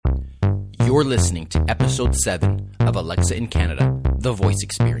You're listening to episode 7 of Alexa in Canada, The Voice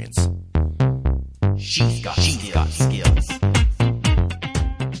Experience. She's got skills.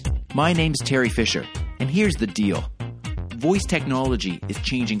 My name's Terry Fisher, and here's the deal. Voice technology is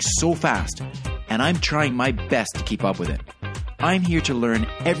changing so fast, and I'm trying my best to keep up with it. I'm here to learn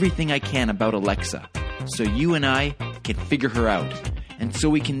everything I can about Alexa, so you and I can figure her out, and so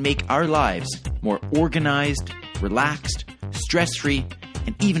we can make our lives more organized, relaxed, stress-free,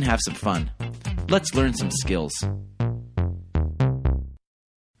 and even have some fun. Let's learn some skills.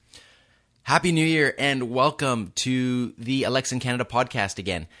 Happy New Year and welcome to the Alexa in Canada podcast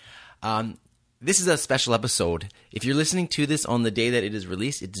again. This is a special episode. If you're listening to this on the day that it is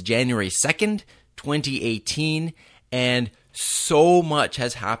released, it's January 2nd, 2018, and so much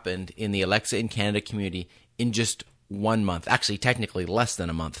has happened in the Alexa in Canada community in just 1 month. Actually, technically less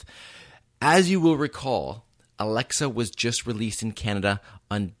than a month. As you will recall, Alexa was just released in Canada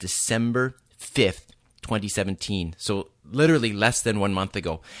on December 5th, 2017. So literally less than 1 month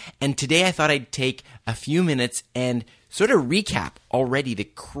ago. And today I thought I'd take a few minutes and sort of recap already the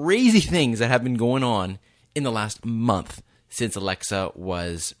crazy things that have been going on in the last month since Alexa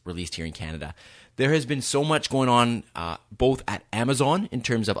was released here in Canada. There has been so much going on both at Amazon in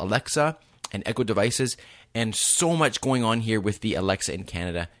terms of Alexa and Echo devices, and so much going on here with the Alexa in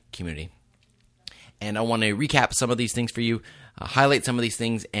Canada community. And I want to recap some of these things for you, highlight some of these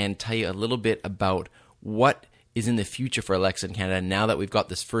things, and tell you a little bit about what is in the future for Alexa in Canada now that we've got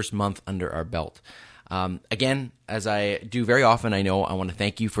this first month under our belt. Again, as I do very often, I want to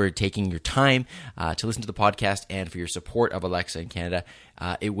thank you for taking your time to listen to the podcast and for your support of Alexa in Canada.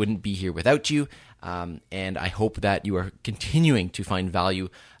 It wouldn't be here without you, and I hope that you are continuing to find value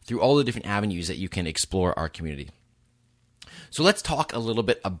through all the different avenues that you can explore our community. So let's talk a little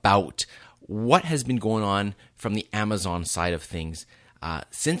bit about what has been going on from the Amazon side of things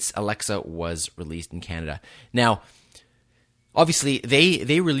since Alexa was released in Canada. Now, obviously,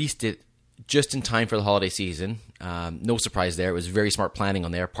 they released it just in time for the holiday season. No surprise there. It was very smart planning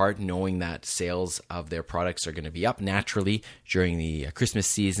on their part, knowing that sales of their products are going to be up naturally during the Christmas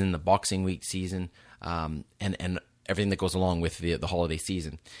season, the Boxing Week season, and everything that goes along with the holiday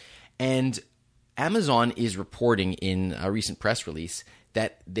season. And Amazon is reporting in a recent press release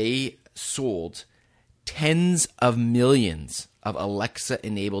that they sold tens of millions of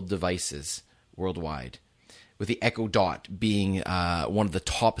Alexa-enabled devices worldwide, with the Echo Dot being one of the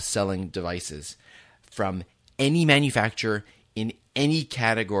top-selling devices from any manufacturer in any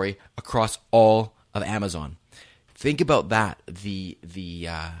category across all of Amazon. Think about that, the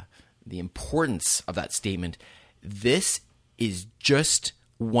importance of that statement. This is just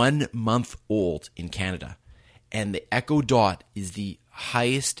 1 month old in Canada, and the Echo Dot is the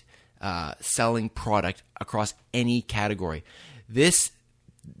highest selling product across any category. This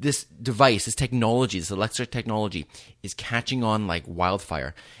device, this technology, this Alexa technology is catching on like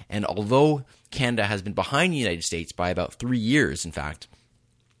wildfire. And although Canada has been behind the United States by about 3 years, in fact,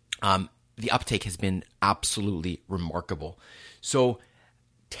 the uptake has been absolutely remarkable. So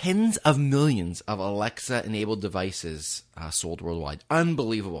tens of millions of Alexa-enabled devices sold worldwide.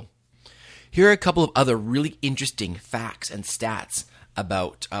 Unbelievable. Here are a couple of other really interesting facts and stats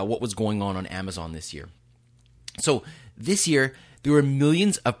about what was going on Amazon this year. So this year, there were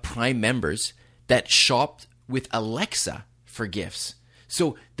millions of Prime members that shopped with Alexa for gifts.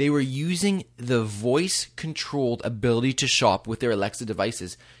 So they were using the voice-controlled ability to shop with their Alexa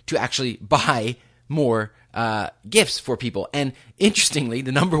devices to actually buy more gifts for people. And interestingly,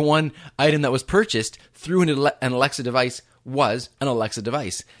 the number one item that was purchased through an Alexa device was an Alexa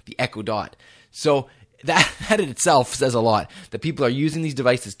device, the Echo Dot. So that in itself says a lot, that people are using these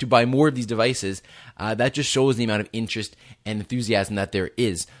devices to buy more of these devices. That just shows the amount of interest and enthusiasm that there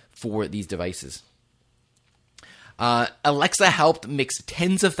is for these devices. Alexa helped mix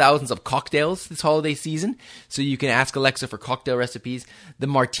tens of thousands of cocktails this holiday season. So you can ask Alexa for cocktail recipes. The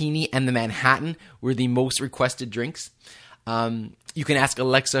Martini and the Manhattan were the most requested drinks. You can ask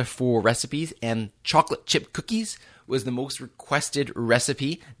Alexa for recipes, and chocolate chip cookies was the most requested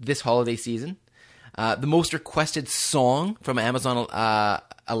recipe this holiday season. The most requested song from Amazon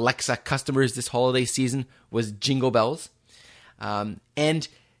Alexa customers this holiday season was Jingle Bells. And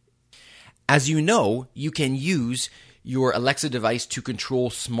as you know, you can use your Alexa device to control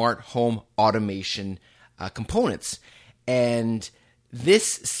smart home automation components. And this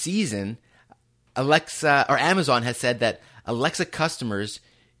season, Amazon has said that Alexa customers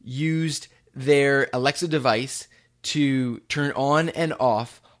used their Alexa device to turn on and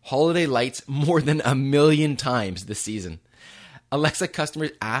off holiday lights more than 1 million times this season. Alexa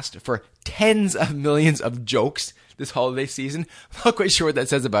customers asked for tens of millions of jokes this holiday season. I'm not quite sure what that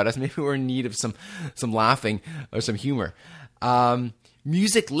says about us. Maybe we're in need of some laughing or some humor.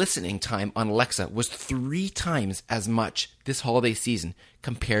 Music listening time on Alexa was 3 times as much this holiday season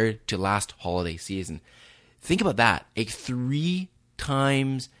compared to last holiday season. Think about that, a 3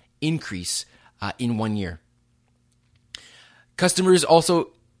 times increase in 1 year. Customers also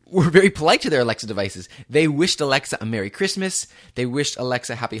were very polite to their Alexa devices. They wished Alexa a Merry Christmas, they wished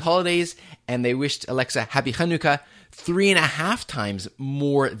Alexa Happy Holidays, and they wished Alexa Happy Hanukkah 3.5 times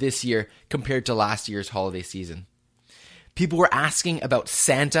more this year compared to last year's holiday season. People were asking about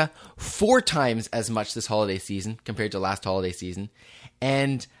Santa 4 times as much this holiday season compared to last holiday season.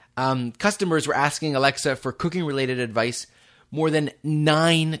 And customers were asking Alexa for cooking-related advice more than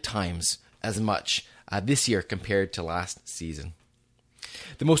 9 times as much this year compared to last season.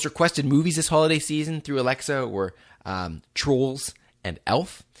 The most requested movies this holiday season through Alexa were Trolls and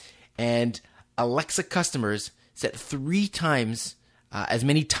Elf. And Alexa customers set 3 times as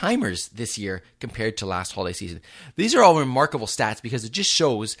many timers this year compared to last holiday season. These are all remarkable stats because it just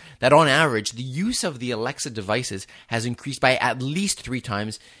shows that on average, the use of the Alexa devices has increased by at least 3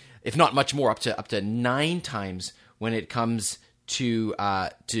 times, if not much more, up to 9 times when it comes to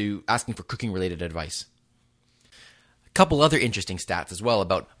asking for cooking related advice. A couple other interesting stats as well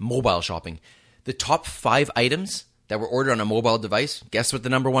about mobile shopping. The top 5 items that were ordered on a mobile device, guess what the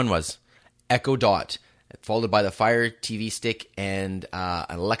number 1 was? Echo Dot, followed by the Fire TV stick and an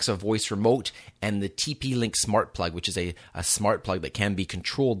Alexa voice remote and the TP-Link smart plug, which is a smart plug that can be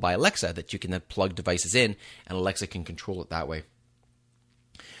controlled by Alexa that you can then plug devices in and Alexa can control it that way.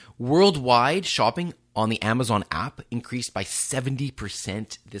 Worldwide shopping on the Amazon app increased by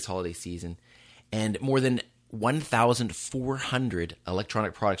 70% this holiday season, and more than 1,400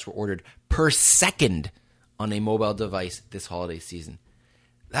 electronic products were ordered per second on a mobile device this holiday season.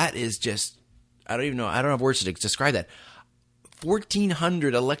 That is just, I don't have words to describe that.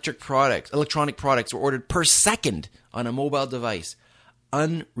 1,400 electronic products were ordered per second on a mobile device.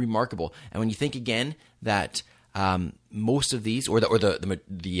 Unremarkable. And when you think again that most of these, or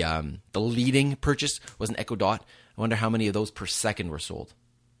the leading purchase was an Echo Dot, I wonder how many of those per second were sold.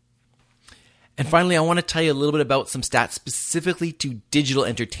 And finally, I want to tell you a little bit about some stats specifically to digital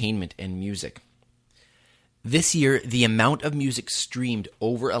entertainment and music. This year, the amount of music streamed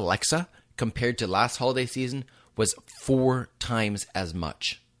over Alexa compared to last holiday season was 4 times as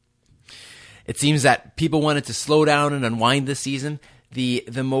much. It seems that people wanted to slow down and unwind this season. The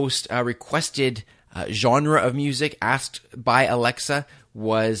most requested genre of music asked by Alexa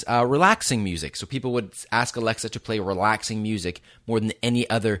was relaxing music. So people would ask Alexa to play relaxing music more than any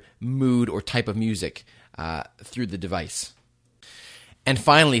other mood or type of music through the device. And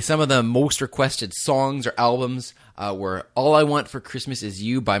finally, some of the most requested songs or albums were All I Want for Christmas Is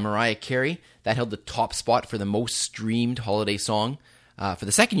You by Mariah Carey. That held the top spot for the most streamed holiday song for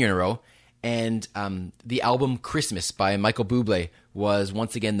the second year in a row. And the album Christmas by Michael Bublé was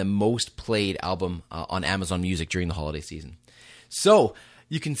once again the most played album on Amazon Music during the holiday season. So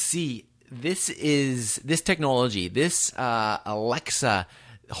you can see this technology, this Alexa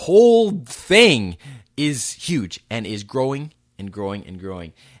whole thing is huge and is growing and growing and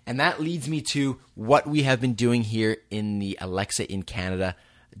growing. And that leads me to what we have been doing here in the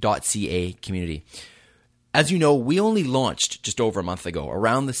AlexaInCanada.ca community. As you know, we only launched just over a month ago,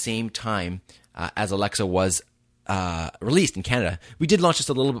 around the same time as Alexa was released in Canada. We did launch just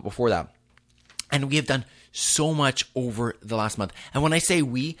a little bit before that. And we have done so much over the last month. And when I say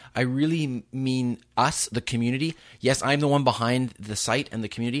we, I really mean us, the community. Yes, I'm the one behind the site and the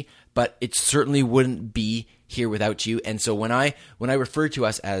community, but it certainly wouldn't be here without you. And so when I refer to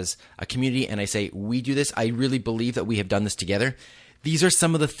us as a community and I say we do this, I really believe that we have done this together. These are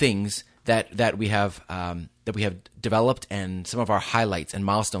some of the things that we have developed and some of our highlights and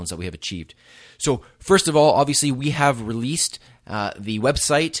milestones that we have achieved. So first of all, obviously we have released the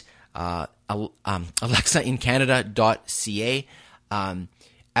website AlexaInCanada.ca.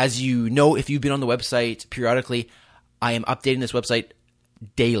 As you know, if you've been on the website periodically, I am updating this website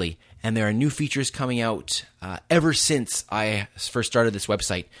daily, and there are new features coming out ever since I first started this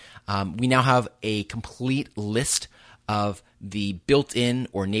website. We now have a complete list of the built-in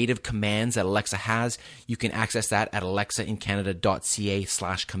or native commands that Alexa has. You can access that at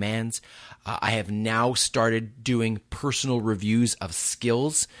AlexaInCanada.ca/commands. I have now started doing personal reviews of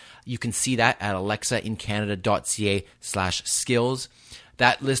skills. You can see that at AlexaInCanada.ca/skills.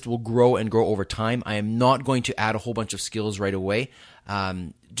 That list will grow and grow over time. I am not going to add a whole bunch of skills right away,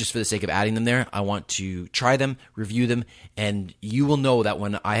 just for the sake of adding them there. I want to try them, review them, and you will know that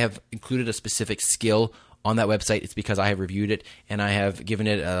when I have included a specific skill on that website, it's because I have reviewed it and I have given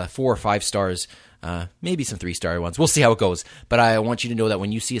it 4 or 5 stars maybe some 3-star ones. We'll see how it goes. But I want you to know that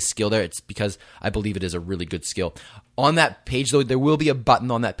when you see a skill there, it's because I believe it is a really good skill. On that page, though, there will be a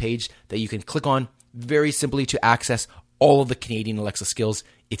button on that page that you can click on very simply to access all of the Canadian Alexa skills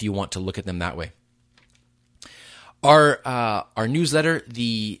if you want to look at them that way. Our newsletter,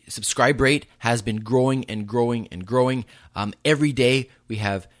 the subscribe rate has been growing and growing and growing. Every day we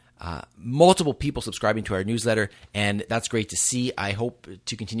have multiple people subscribing to our newsletter, and that's great to see. I hope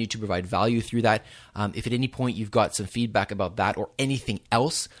to continue to provide value through that. If at any point you've got some feedback about that or anything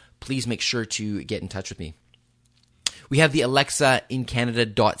else, please make sure to get in touch with me. We have the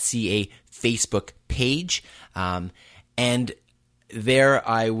AlexaInCanada.ca Facebook page, and there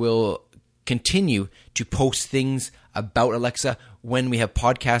I will continue to post things about Alexa when we have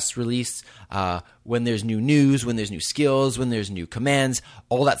podcasts released, when there's new news, when there's new skills, when there's new commands,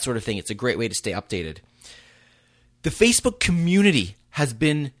 all that sort of thing. It's a great way to stay updated. The Facebook community has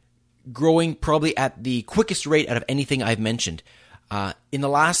been growing probably at the quickest rate out of anything I've mentioned. In the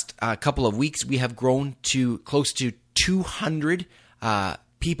last couple of weeks, we have grown to close to 200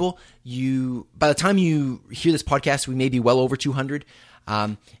 people. By the time you hear this podcast, we may be well over 200.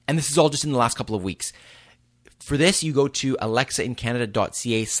 And this is all just in the last couple of weeks. For this, you go to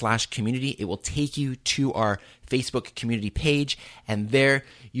alexaincanada.ca/community. It will take you to our Facebook community page, and there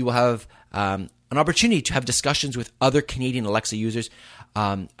you will have an opportunity to have discussions with other Canadian Alexa users.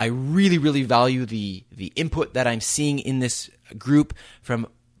 I really, really value the input that I'm seeing in this group from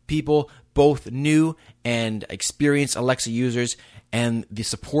people, both new and experienced Alexa users, and the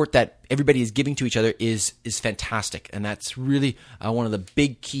support that everybody is giving to each other is fantastic. And that's really one of the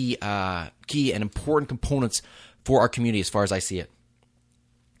big key and important components for our community as far as I see it.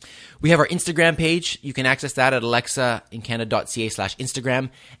 We have our Instagram page. You can access that at alexaincanada.ca/Instagram.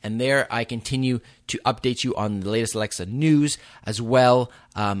 And there I continue to update you on the latest Alexa news as well.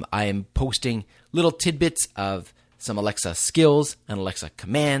 I am posting little tidbits of some Alexa skills and Alexa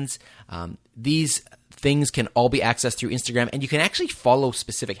commands. These things can all be accessed through Instagram, and you can actually follow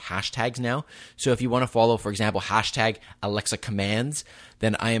specific hashtags now. So if you want to follow, for example, hashtag Alexa commands,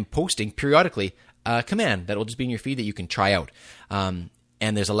 then I am posting periodically a command that will just be in your feed that you can try out. And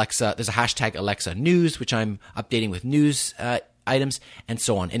there's a hashtag Alexa news, which I'm updating with news items, and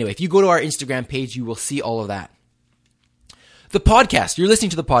so on. Anyway, if you go to our Instagram page, you will see all of that. The podcast, you're listening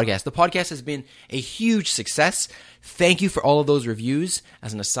to the podcast. The podcast has been a huge success. Thank you for all of those reviews.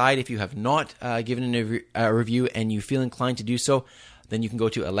 As an aside, if you have not given a review and you feel inclined to do so, then you can go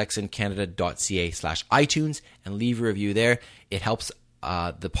to alexaincanada.ca/iTunes and leave a review there. It helps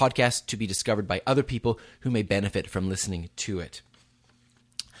the podcast to be discovered by other people who may benefit from listening to it.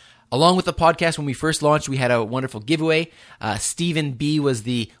 Along with the podcast, when we first launched, we had a wonderful giveaway. Stephen B. was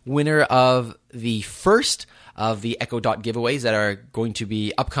the winner of the first of the Echo Dot giveaways that are going to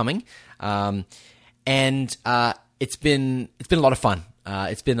be upcoming. And it's been a lot of fun.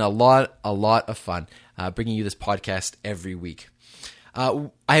 It's been a lot of fun bringing you this podcast every week. I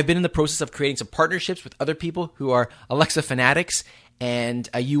have been in the process of creating some partnerships with other people who are Alexa fanatics, and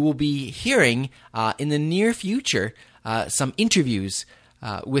you will be hearing in the near future some interviews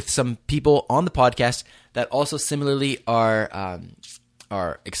with some people on the podcast that also similarly are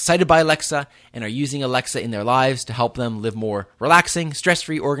excited by Alexa and are using Alexa in their lives to help them live more relaxing,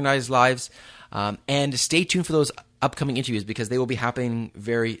 stress-free, organized lives. And stay tuned for those upcoming interviews because they will be happening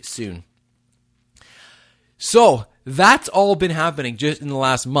very soon. So that's all been happening just in the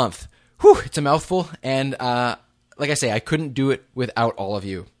last month. Whew, it's a mouthful. And like I say, I couldn't do it without all of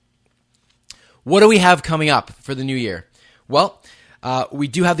you. What do we have coming up for the new year? Well, we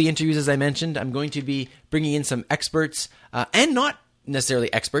do have the interviews, as I mentioned. I'm going to be bringing in some experts, and not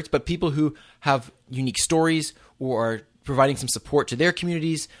necessarily experts, but people who have unique stories or are providing some support to their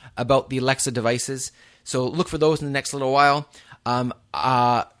communities about the Alexa devices. So look for those in the next little while.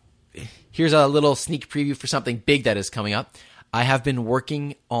 Here's a little sneak preview for something big that is coming up. I have been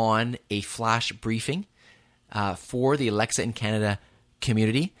working on a flash briefing for the Alexa in Canada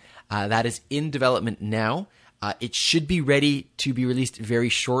community. That is in development now. It should be ready to be released very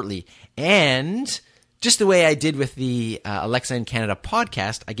shortly. And just the way I did with the Alexa in Canada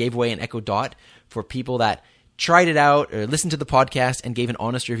podcast, I gave away an Echo Dot for people that tried it out or listened to the podcast and gave an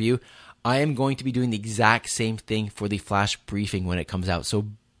honest review. I am going to be doing the exact same thing for the flash briefing when it comes out. So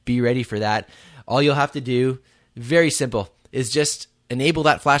be ready for that. All you'll have to do, very simple, is just enable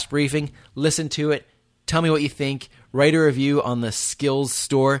that flash briefing, listen to it, tell me what you think, write a review on the skills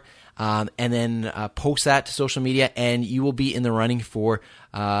store, and then post that to social media, and you will be in the running for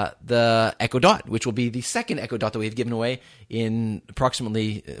the Echo Dot, which will be the second Echo Dot that we've given away in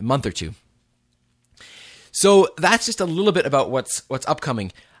approximately a month or two. So that's just a little bit about what's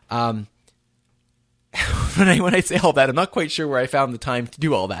upcoming. when I say all that, I'm not quite sure where I found the time to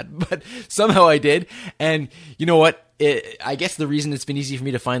do all that, but somehow I did. And you know what? I guess the reason it's been easy for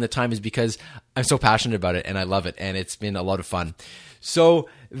me to find the time is because I'm so passionate about it and I love it, and it's been a lot of fun. So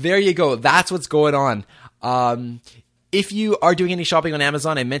there you go. That's what's going on. If you are doing any shopping on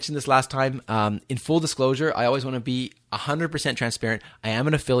Amazon, I mentioned this last time, in full disclosure, I always want to be 100% transparent. I am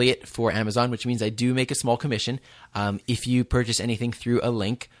an affiliate for Amazon, which means I do make a small commission if you purchase anything through a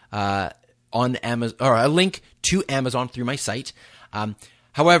link on Amazon, or a link to Amazon through my site.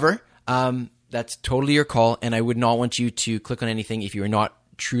 However, that's totally your call, and I would not want you to click on anything if you are not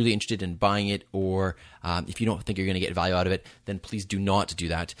truly interested in buying it, or if you don't think you're going to get value out of it, then please do not do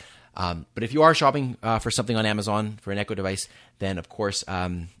that. But if you are shopping for something on Amazon for an Echo device, then of course,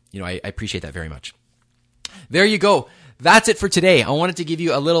 I appreciate that very much. There you go. That's it for today. I wanted to give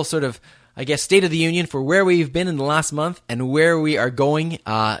you a little sort of, I guess, state of the union for where we've been in the last month and where we are going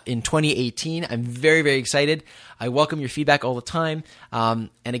in 2018. I'm very, very excited. I welcome your feedback all the time. And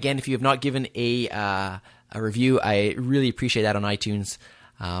again, if you have not given a review, I really appreciate that on iTunes.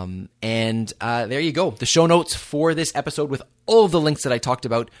 And there you go. The show notes for this episode with all of the links that I talked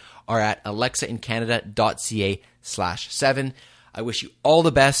about are at alexaincanada.ca/7. I wish you all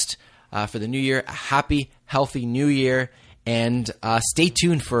the best for the new year. A happy, healthy new year. And stay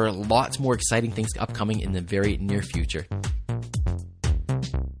tuned for lots more exciting things upcoming in the very near future.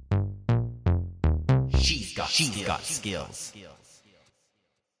 She's got skills.